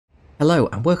Hello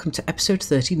and welcome to episode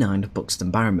 39 of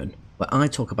Buxton Barrowman, where I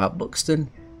talk about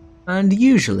Buxton and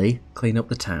usually clean up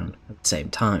the town at the same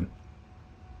time.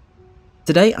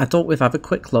 Today I thought we'd have a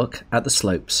quick look at the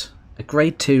Slopes, a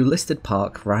Grade 2 listed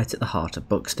park right at the heart of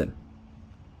Buxton.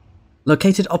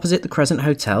 Located opposite the Crescent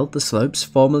Hotel, the Slopes,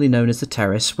 formerly known as the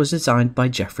Terrace, was designed by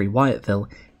Geoffrey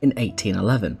Wyatville in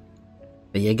 1811.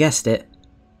 But you guessed it,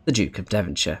 the Duke of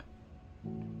Devonshire.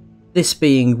 This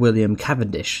being William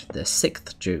Cavendish, the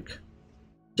 6th Duke.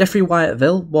 Geoffrey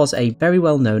Wyatville was a very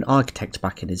well-known architect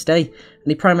back in his day, and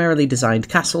he primarily designed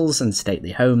castles and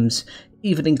stately homes,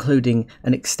 even including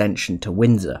an extension to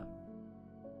Windsor.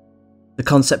 The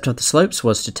concept of the Slopes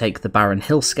was to take the barren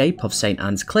hillscape of St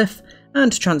Anne's Cliff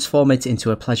and transform it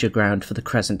into a pleasure ground for the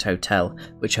Crescent Hotel,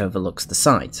 which overlooks the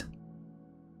site.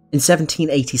 In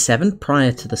 1787,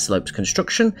 prior to the Slopes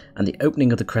construction and the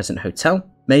opening of the Crescent Hotel,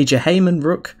 Major Hayman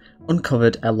Rooke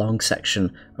uncovered a long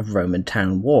section of Roman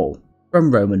town wall from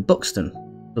Roman Buxton,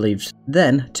 believed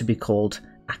then to be called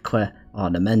Aquae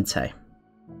Ornamentae.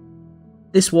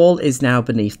 This wall is now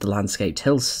beneath the landscaped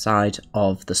hillside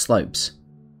of the Slopes.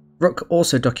 Rooke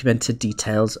also documented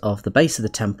details of the base of the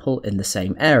temple in the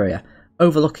same area,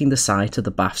 overlooking the site of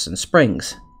the baths and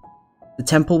springs. The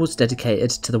temple was dedicated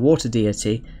to the water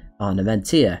deity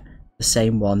Ornamentia, the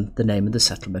same one the name of the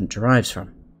settlement derives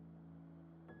from.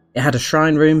 It had a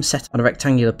shrine room set on a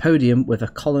rectangular podium with a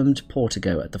columned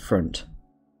portico at the front.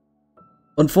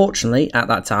 Unfortunately, at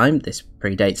that time, this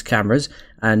predates cameras,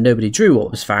 and nobody drew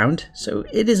what was found, so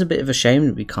it is a bit of a shame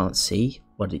that we can't see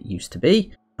what it used to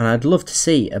be, and I'd love to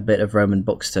see a bit of Roman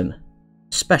Buxton,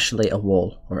 especially a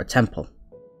wall or a temple,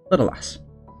 but alas.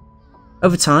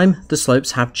 Over time, the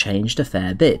Slopes have changed a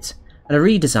fair bit, and a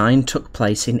redesign took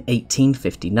place in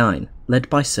 1859, led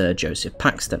by Sir Joseph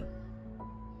Paxton.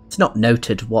 It's not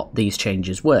noted what these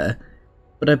changes were,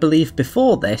 but I believe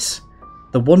before this,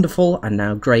 the wonderful and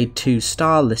now Grade 2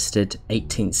 star listed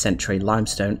 18th century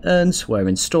limestone urns were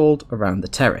installed around the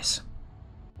terrace.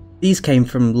 These came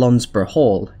from Lonsborough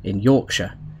Hall in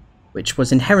Yorkshire, which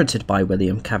was inherited by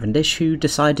William Cavendish, who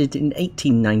decided in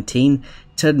 1819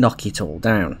 to knock it all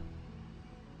down.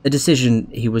 A decision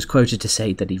he was quoted to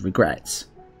say that he regrets,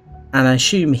 and I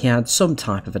assume he had some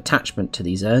type of attachment to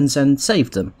these urns and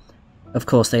saved them. Of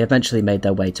course, they eventually made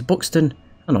their way to Buxton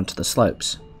and onto the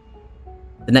Slopes.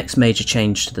 The next major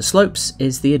change to the Slopes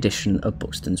is the addition of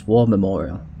Buxton's War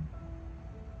Memorial.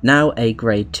 Now a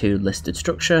Grade 2 listed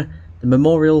structure, the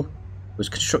memorial was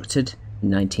constructed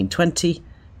in 1920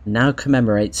 and now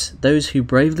commemorates those who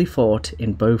bravely fought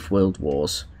in both World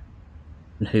Wars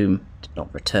and whom did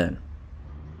not return.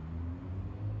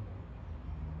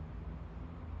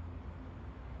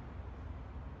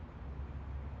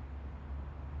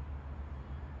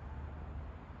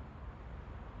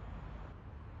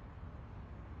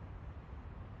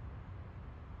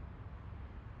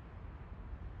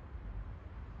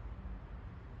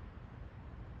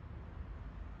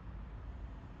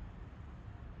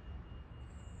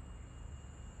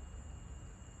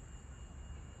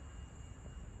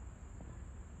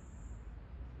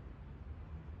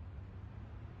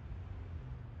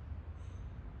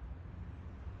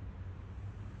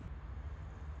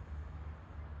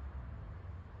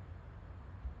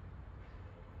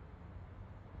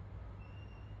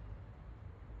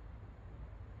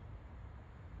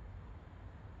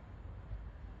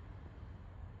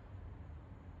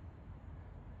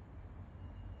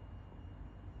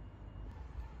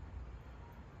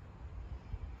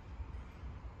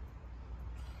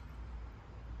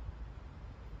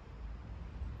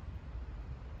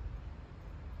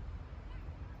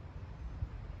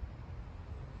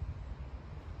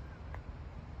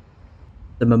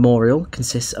 The memorial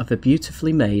consists of a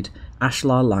beautifully made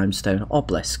ashlar limestone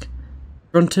obelisk,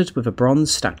 fronted with a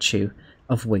bronze statue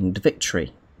of winged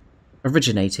victory,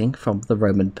 originating from the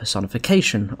Roman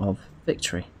personification of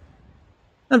victory.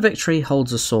 And victory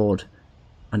holds a sword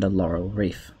and a laurel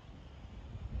wreath.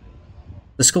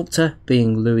 The sculptor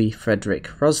being Louis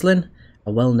Frederick Roslin,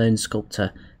 a well-known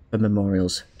sculptor for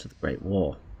memorials to the Great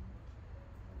War.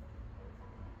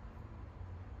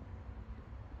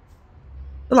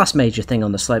 The last major thing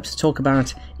on the Slopes to talk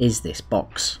about is this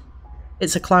box.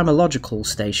 It's a climatological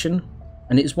station,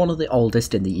 and it's one of the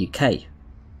oldest in the UK.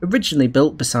 Originally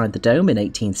built beside the Dome in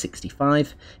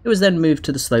 1865, it was then moved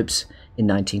to the Slopes in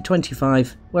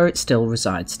 1925, where it still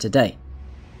resides today.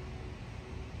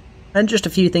 And just a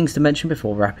few things to mention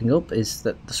before wrapping up is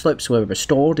that the Slopes were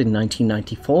restored in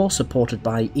 1994, supported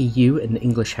by EU and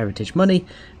English heritage money,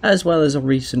 as well as a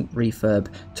recent refurb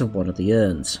to one of the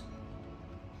urns.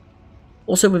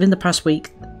 Also within the past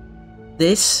week,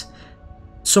 this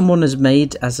someone has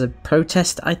made as a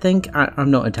protest, I think.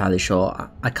 I'm not entirely sure.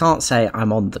 I can't say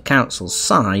I'm on the council's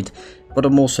side, but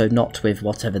I'm also not with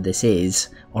whatever this is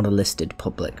on a listed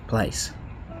public place.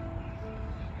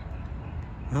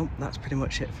 Well, that's pretty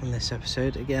much it from this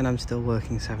episode. Again, I'm still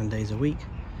working 7 days a week,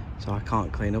 so I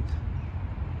can't clean up.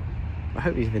 I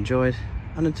hope you've enjoyed,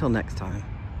 and until next time,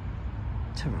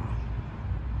 ta-ra.